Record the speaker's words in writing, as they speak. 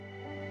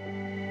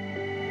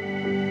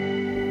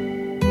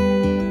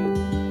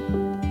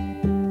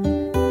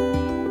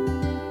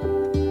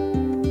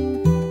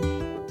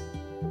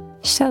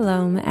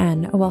Shalom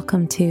and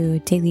welcome to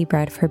Daily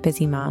Bread for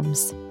Busy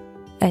Moms,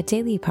 a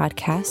daily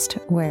podcast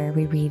where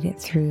we read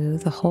through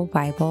the whole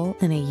Bible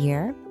in a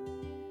year,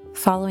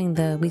 following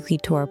the weekly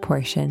Torah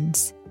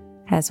portions,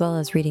 as well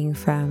as reading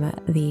from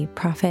the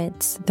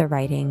prophets, the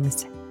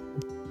writings,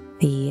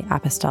 the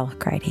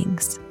apostolic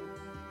writings.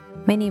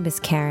 My name is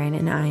Karen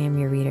and I am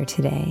your reader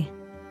today.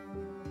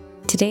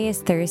 Today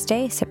is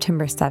Thursday,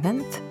 September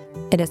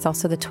 7th. It is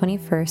also the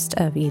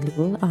 21st of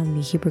Elul on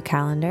the Hebrew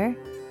calendar,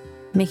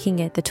 making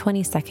it the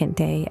 22nd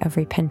day of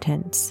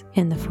repentance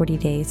in the 40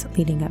 days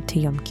leading up to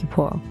Yom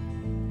Kippur.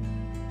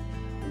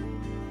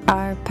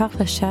 Our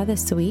parasha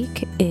this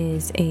week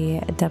is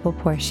a double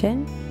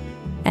portion,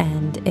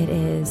 and it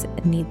is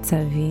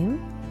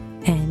Nitzavim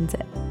and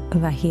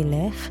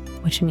Vahilech,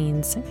 which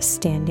means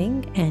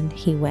standing, and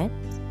he went.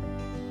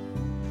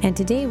 And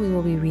today we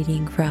will be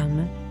reading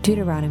from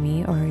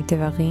Deuteronomy, or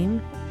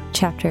Devarim,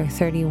 chapter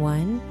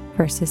 31,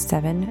 verses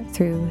 7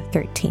 through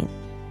 13.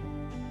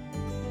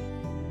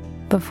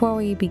 Before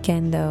we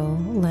begin, though,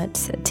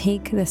 let's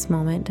take this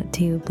moment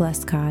to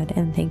bless God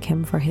and thank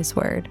Him for His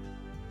word.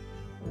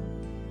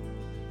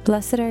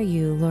 Blessed are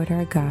you, Lord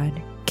our God,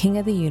 King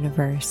of the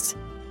universe,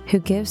 who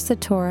gives the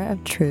Torah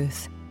of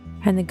truth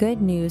and the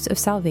good news of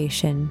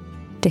salvation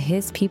to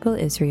His people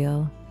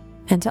Israel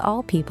and to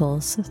all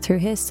peoples through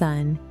His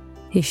Son,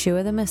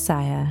 Yeshua the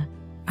Messiah,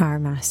 our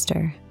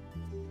Master.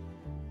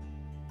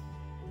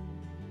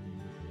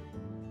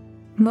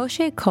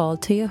 Moshe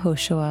called to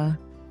Yehoshua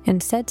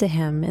and said to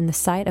him in the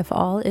sight of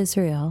all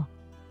Israel,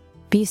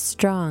 "Be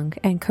strong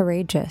and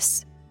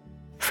courageous,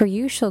 for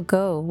you shall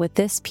go with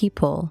this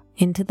people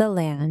into the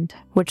land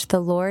which the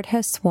Lord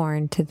has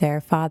sworn to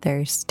their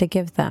fathers to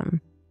give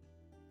them,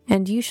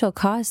 and you shall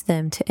cause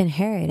them to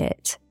inherit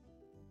it.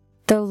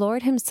 The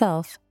Lord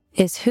Himself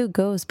is who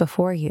goes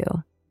before you.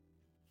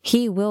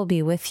 He will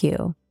be with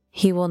you.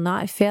 He will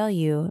not fail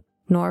you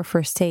nor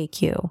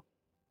forsake you.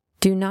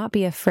 Do not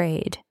be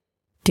afraid.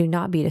 Do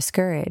not be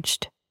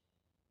discouraged."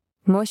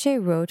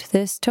 Moshe wrote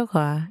this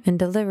Torah and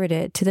delivered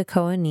it to the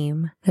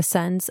Kohanim, the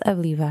sons of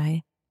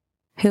Levi,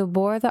 who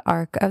bore the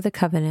ark of the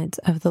covenant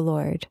of the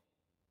Lord,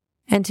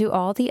 and to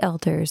all the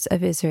elders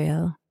of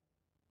Israel.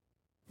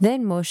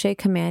 Then Moshe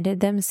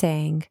commanded them,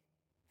 saying,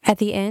 "At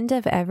the end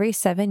of every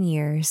 7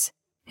 years,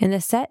 in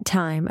the set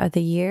time of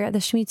the year of the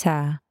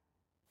Shemitah,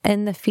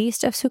 in the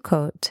feast of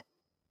Sukkot,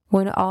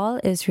 when all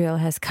Israel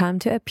has come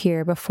to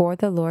appear before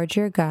the Lord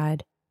your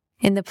God,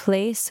 in the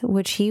place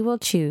which He will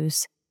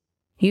choose,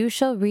 you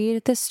shall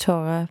read this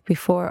Torah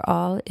before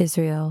all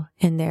Israel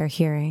in their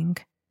hearing.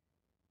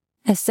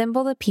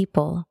 Assemble the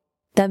people,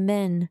 the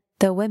men,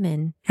 the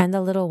women, and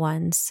the little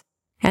ones,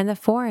 and the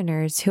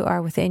foreigners who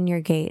are within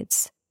your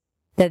gates,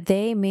 that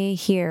they may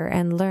hear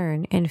and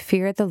learn and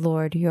fear the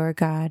Lord your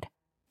God,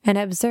 and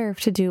observe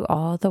to do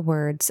all the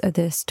words of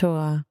this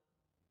Torah.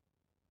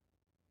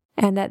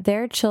 And that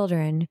their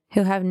children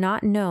who have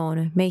not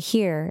known may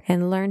hear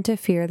and learn to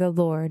fear the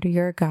Lord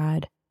your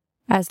God,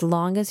 as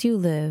long as you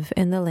live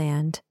in the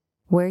land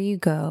where you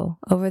go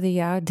over the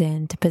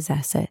Yarden to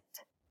possess it."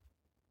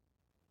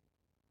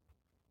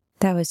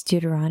 That was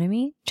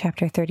Deuteronomy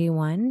chapter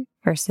 31,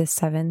 verses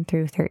 7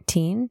 through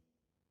 13.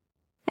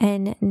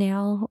 And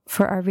now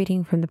for our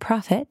reading from the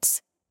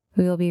prophets,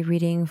 we will be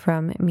reading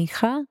from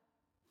Micah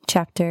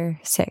chapter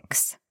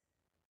 6.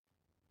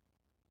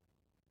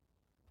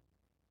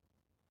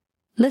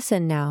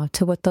 Listen now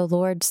to what the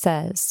Lord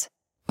says.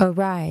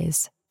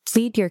 Arise,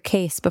 plead your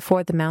case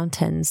before the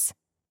mountains,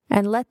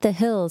 and let the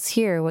hills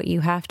hear what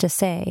you have to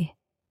say.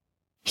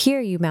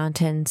 Hear, you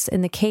mountains,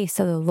 in the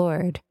case of the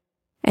Lord,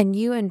 and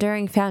you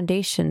enduring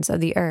foundations of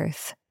the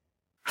earth.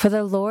 For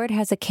the Lord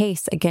has a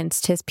case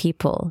against His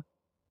people,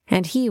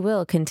 and He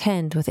will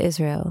contend with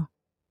Israel.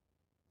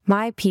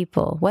 My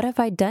people, what have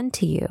I done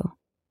to you?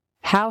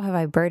 How have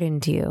I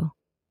burdened you?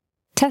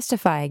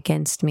 Testify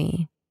against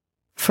me.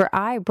 For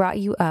I brought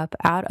you up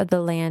out of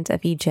the land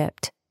of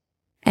Egypt,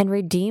 and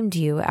redeemed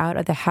you out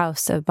of the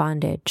house of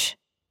bondage.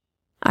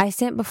 I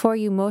sent before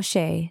you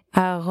Moshe,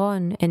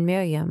 Aaron, and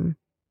Miriam.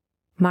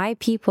 My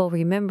people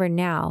remember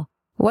now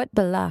what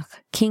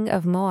Balak, king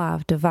of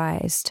Moab,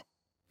 devised,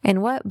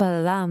 and what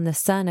Balaam the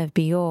son of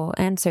Beor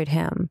answered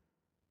him,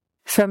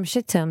 from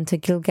Shittim to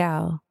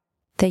Gilgal,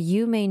 that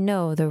you may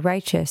know the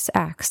righteous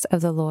acts of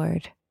the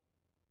Lord.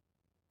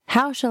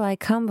 How shall I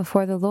come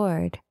before the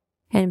Lord,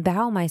 and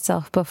bow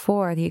myself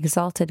before the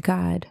exalted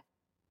God?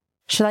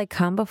 Shall I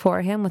come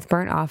before Him with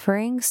burnt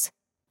offerings,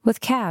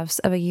 with calves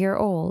of a year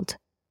old?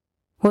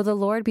 Will the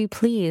Lord be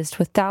pleased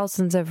with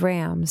thousands of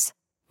rams,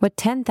 with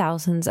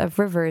 10,000s of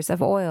rivers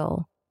of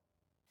oil?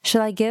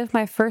 Shall I give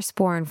my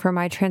firstborn for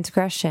my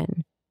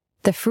transgression,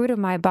 the fruit of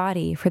my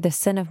body for the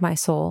sin of my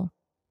soul?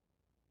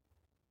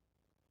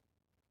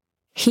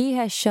 He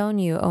has shown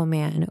you, O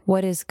man,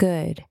 what is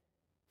good,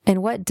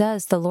 and what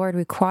does the Lord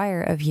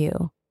require of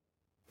you?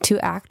 To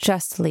act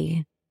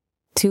justly,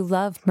 to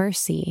love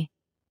mercy,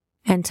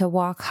 and to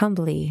walk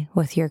humbly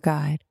with your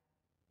God.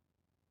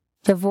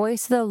 The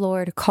voice of the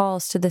Lord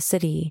calls to the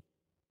city,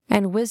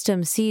 and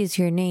wisdom sees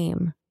your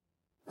name.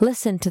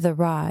 Listen to the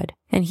rod,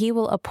 and He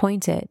will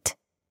appoint it.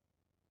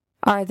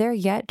 Are there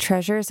yet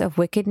treasures of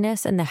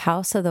wickedness in the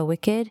house of the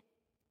wicked,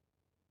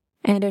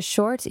 and a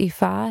short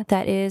ephah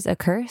that is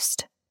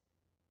accursed?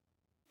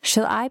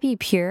 Shall I be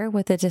pure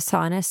with the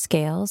dishonest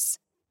scales,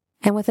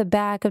 and with a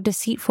bag of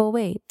deceitful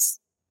weights?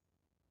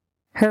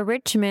 Her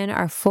rich men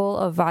are full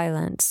of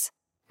violence,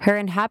 her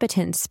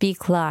inhabitants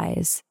speak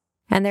lies,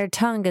 and their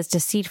tongue is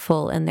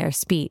deceitful in their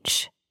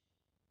speech.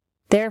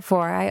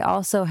 Therefore I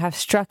also have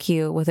struck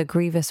you with a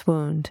grievous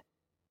wound.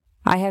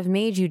 I have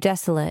made you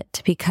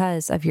desolate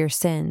because of your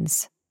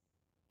sins.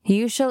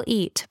 You shall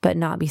eat but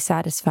not be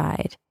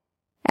satisfied,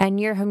 and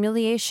your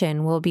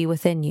humiliation will be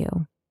within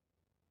you.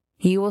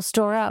 You will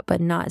store up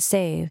but not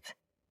save,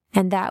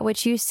 and that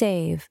which you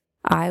save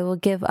I will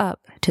give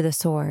up to the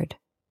sword.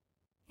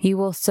 You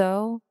will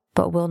sow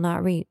but will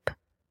not reap.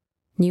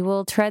 You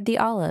will tread the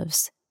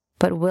olives,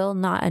 but will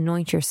not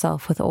anoint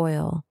yourself with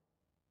oil,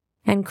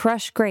 and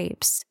crush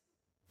grapes,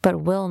 but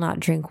will not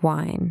drink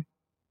wine.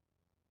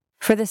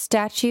 For the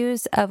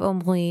statutes of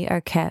Omri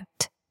are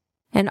kept,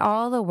 and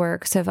all the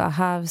works of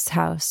Ahav's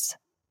house.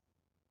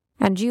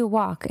 And you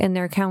walk in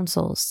their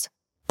counsels,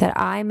 that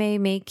I may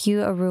make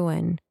you a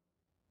ruin,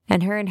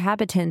 and her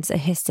inhabitants a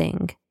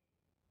hissing,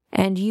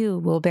 and you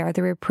will bear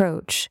the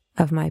reproach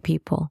of my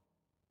people.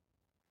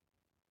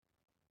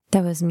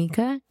 That was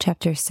Micah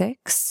chapter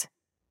 6.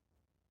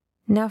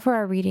 Now for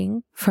our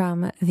reading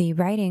from the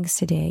writings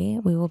today,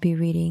 we will be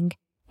reading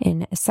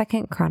in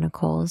 2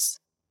 Chronicles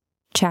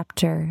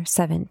chapter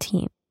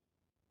 17.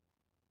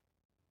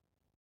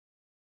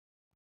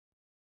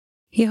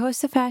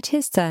 Jehoshaphat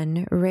his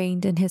son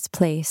reigned in his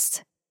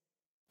place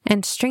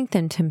and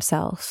strengthened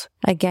himself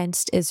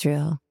against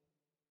Israel.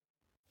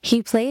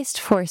 He placed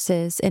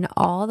forces in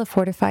all the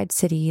fortified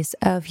cities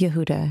of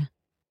Yehudah,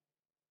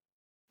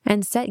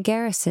 and set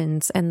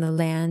garrisons in the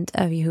land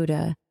of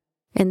Yehudah,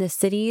 in the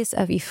cities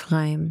of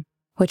Ephraim,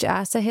 which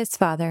Asa his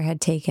father had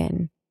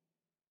taken.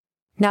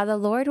 Now the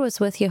Lord was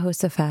with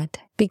Jehoshaphat,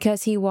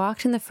 because he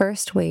walked in the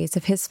first ways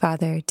of his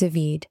father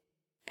David,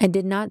 and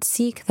did not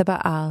seek the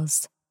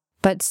Baals,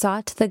 but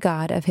sought the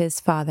God of his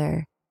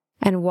father,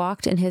 and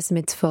walked in his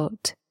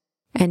mitzvot,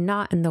 and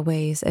not in the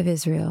ways of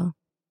Israel.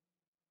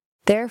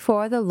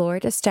 Therefore the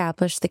Lord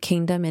established the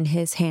kingdom in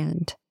his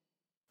hand.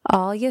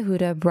 All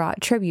Yehudah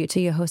brought tribute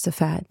to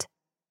Jehoshaphat,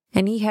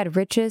 and he had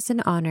riches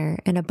and honor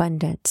and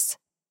abundance.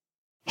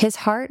 His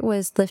heart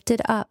was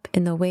lifted up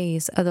in the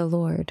ways of the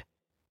Lord.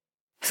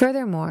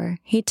 Furthermore,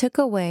 he took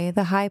away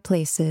the high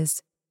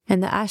places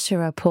and the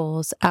Asherah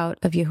poles out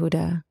of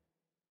Yehudah.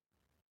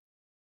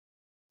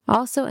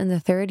 Also in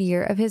the 3rd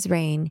year of his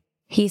reign,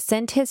 he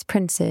sent his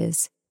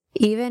princes,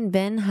 even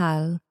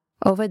Ben-Hal,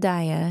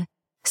 Obadiah,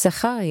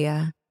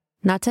 Zechariah,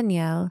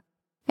 Nathaniel,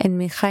 and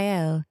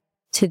Michael,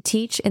 to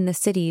teach in the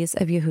cities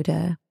of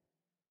Yehudah.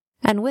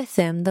 And with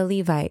them the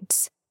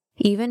Levites,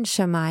 even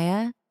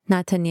Shemaiah,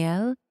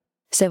 Nathaniel,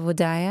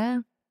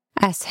 Zebadiah,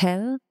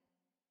 Ashel,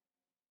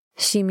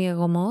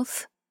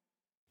 Shemiromoth,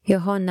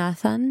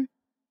 Yehonathan,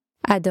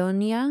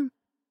 Adoniah,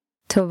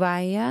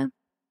 Tobiah,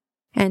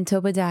 and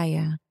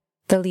Tobadiah,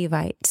 the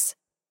Levites,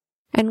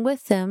 and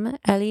with them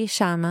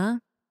Elishama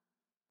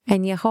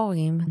and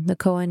Yehorim the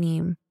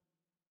Kohanim.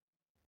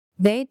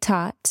 They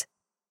taught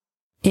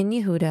in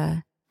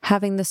Yehudah,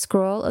 having the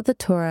scroll of the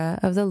Torah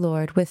of the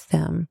Lord with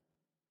them.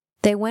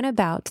 They went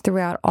about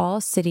throughout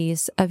all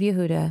cities of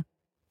Yehudah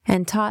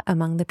and taught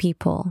among the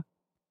people.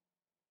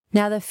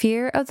 Now the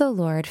fear of the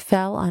Lord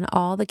fell on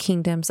all the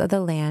kingdoms of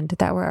the land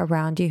that were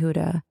around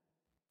Yehudah,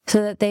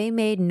 so that they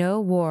made no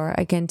war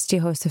against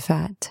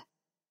Jehoshaphat.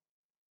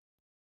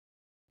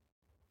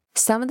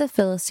 Some of the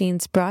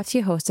Philistines brought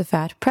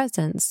Jehoshaphat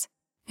presents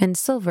and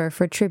silver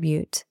for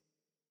tribute.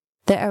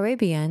 The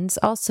Arabians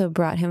also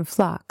brought him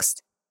flocks,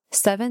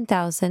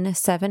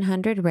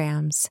 7,700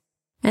 rams,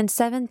 and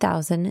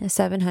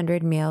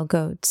 7,700 male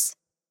goats.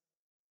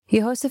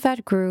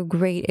 Jehoshaphat grew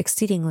great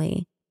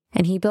exceedingly,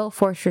 and he built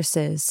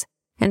fortresses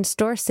and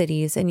store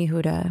cities in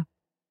Yehudah.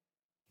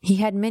 He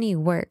had many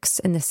works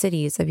in the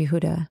cities of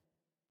Yehudah,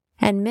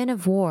 and men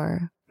of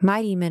war,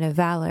 mighty men of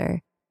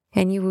valor,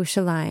 in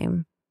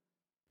Jerusalem.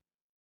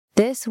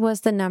 This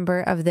was the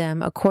number of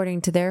them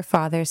according to their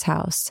father's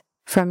house,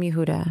 from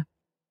Yehudah.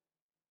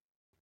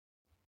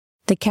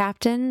 The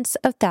captains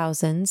of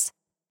thousands,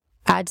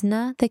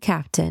 Adnah the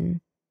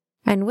captain,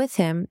 and with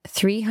him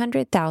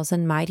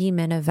 300,000 mighty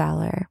men of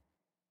valor.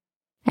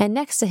 And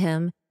next to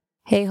him,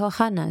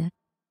 Jehohanan,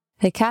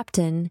 the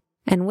captain,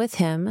 and with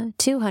him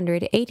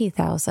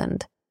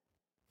 280,000.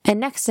 And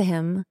next to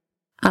him,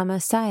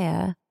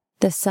 Amasiah,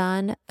 the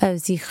son of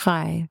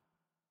Zichri,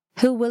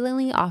 who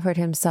willingly offered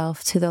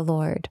himself to the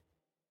Lord.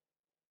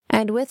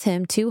 And with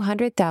him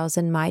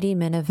 200,000 mighty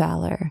men of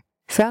valor.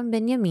 From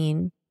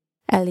Benjamin,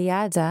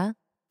 Eliada,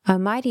 a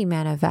mighty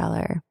man of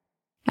valor,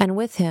 and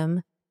with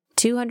him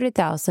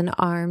 200,000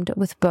 armed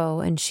with bow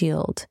and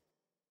shield.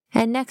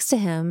 And next to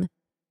him,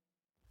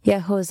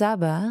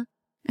 Jehozabad,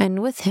 and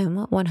with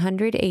him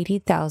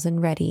 180,000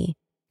 ready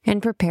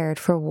and prepared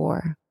for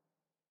war.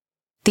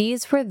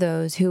 These were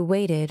those who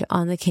waited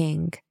on the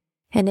king,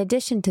 in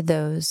addition to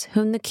those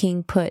whom the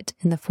king put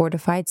in the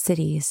fortified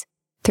cities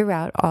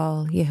throughout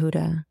all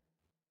Yehuda.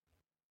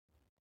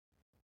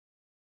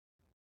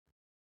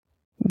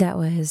 That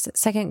was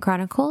 2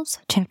 Chronicles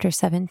chapter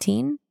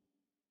 17.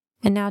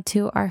 And now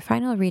to our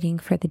final reading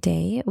for the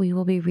day. We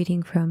will be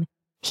reading from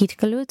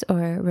Hitgalut,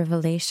 or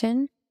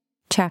Revelation,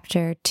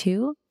 chapter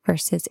 2,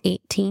 verses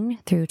 18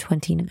 through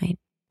 29.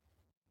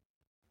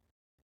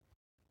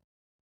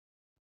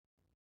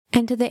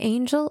 And to the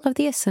angel of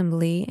the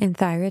assembly in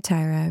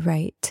Thyatira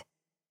write,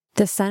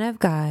 the Son of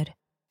God,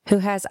 who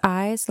has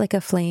eyes like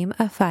a flame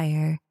of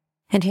fire,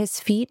 and his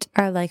feet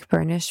are like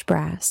burnished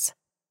brass,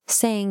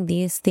 saying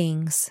these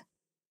things,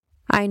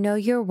 I know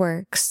your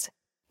works,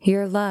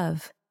 your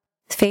love,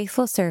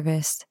 faithful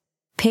service,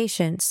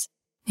 patience,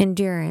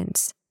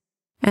 endurance,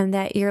 and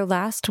that your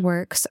last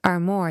works are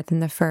more than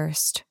the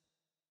first.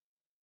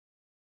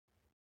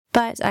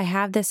 But I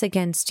have this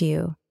against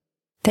you,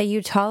 that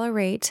you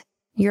tolerate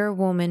your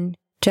woman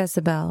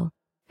Jezebel,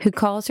 who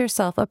calls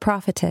herself a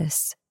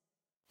prophetess.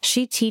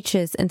 She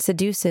teaches and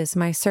seduces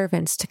my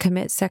servants to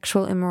commit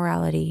sexual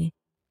immorality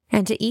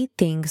and to eat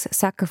things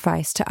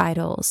sacrificed to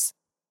idols.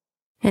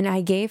 And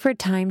I gave her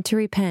time to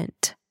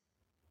repent.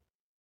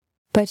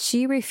 But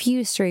she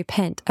refused to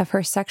repent of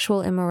her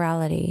sexual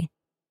immorality.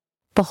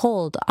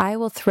 Behold, I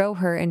will throw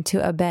her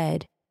into a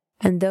bed,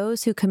 and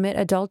those who commit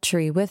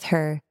adultery with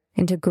her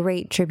into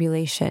great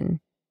tribulation,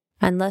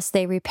 unless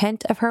they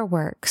repent of her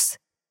works.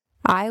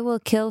 I will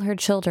kill her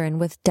children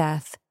with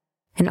death,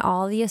 and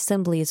all the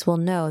assemblies will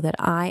know that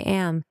I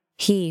am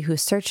he who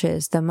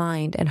searches the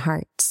mind and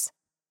hearts.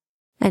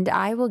 And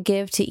I will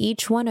give to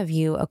each one of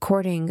you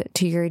according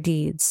to your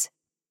deeds.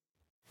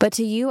 But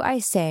to you I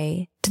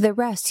say, to the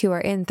rest who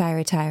are in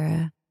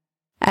Thyatira,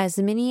 as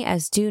many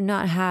as do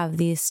not have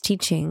this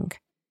teaching,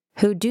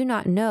 who do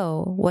not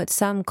know what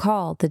some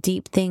call the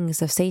deep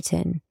things of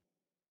Satan,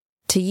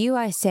 to you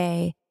I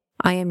say,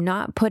 I am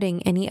not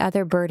putting any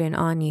other burden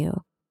on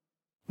you.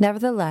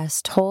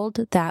 Nevertheless, hold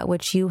that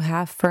which you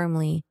have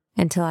firmly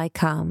until I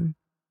come.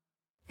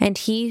 And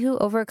he who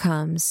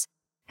overcomes,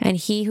 and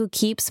he who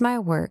keeps my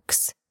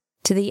works,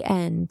 to the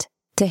end,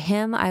 to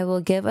him I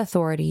will give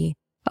authority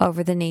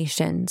over the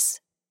nations.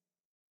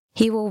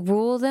 He will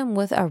rule them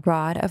with a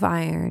rod of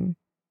iron,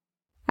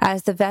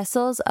 as the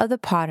vessels of the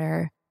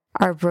potter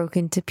are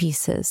broken to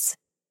pieces.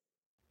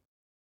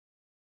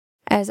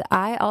 As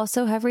I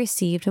also have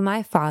received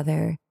my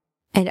Father,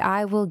 and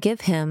I will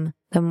give him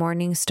the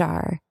morning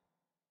star.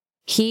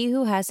 He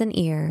who has an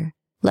ear,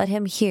 let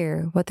him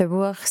hear what the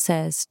Ruach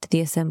says to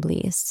the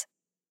assemblies.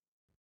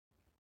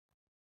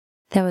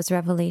 That was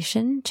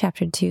Revelation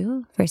chapter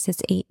 2,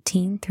 verses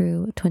 18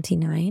 through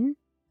 29.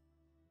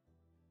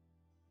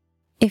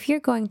 If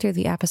you're going through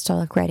the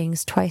apostolic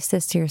writings twice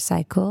this year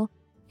cycle,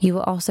 you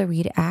will also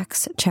read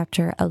Acts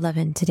chapter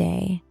 11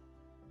 today.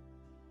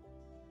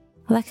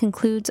 Well, that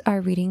concludes our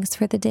readings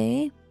for the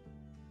day.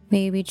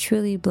 May you be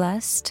truly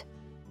blessed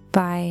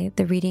by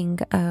the reading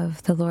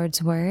of the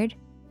Lord's Word.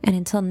 And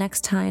until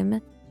next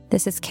time,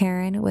 this is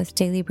Karen with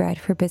Daily Bread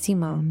for Busy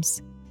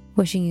Moms,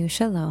 wishing you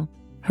shalom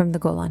from the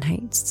Golan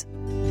Heights.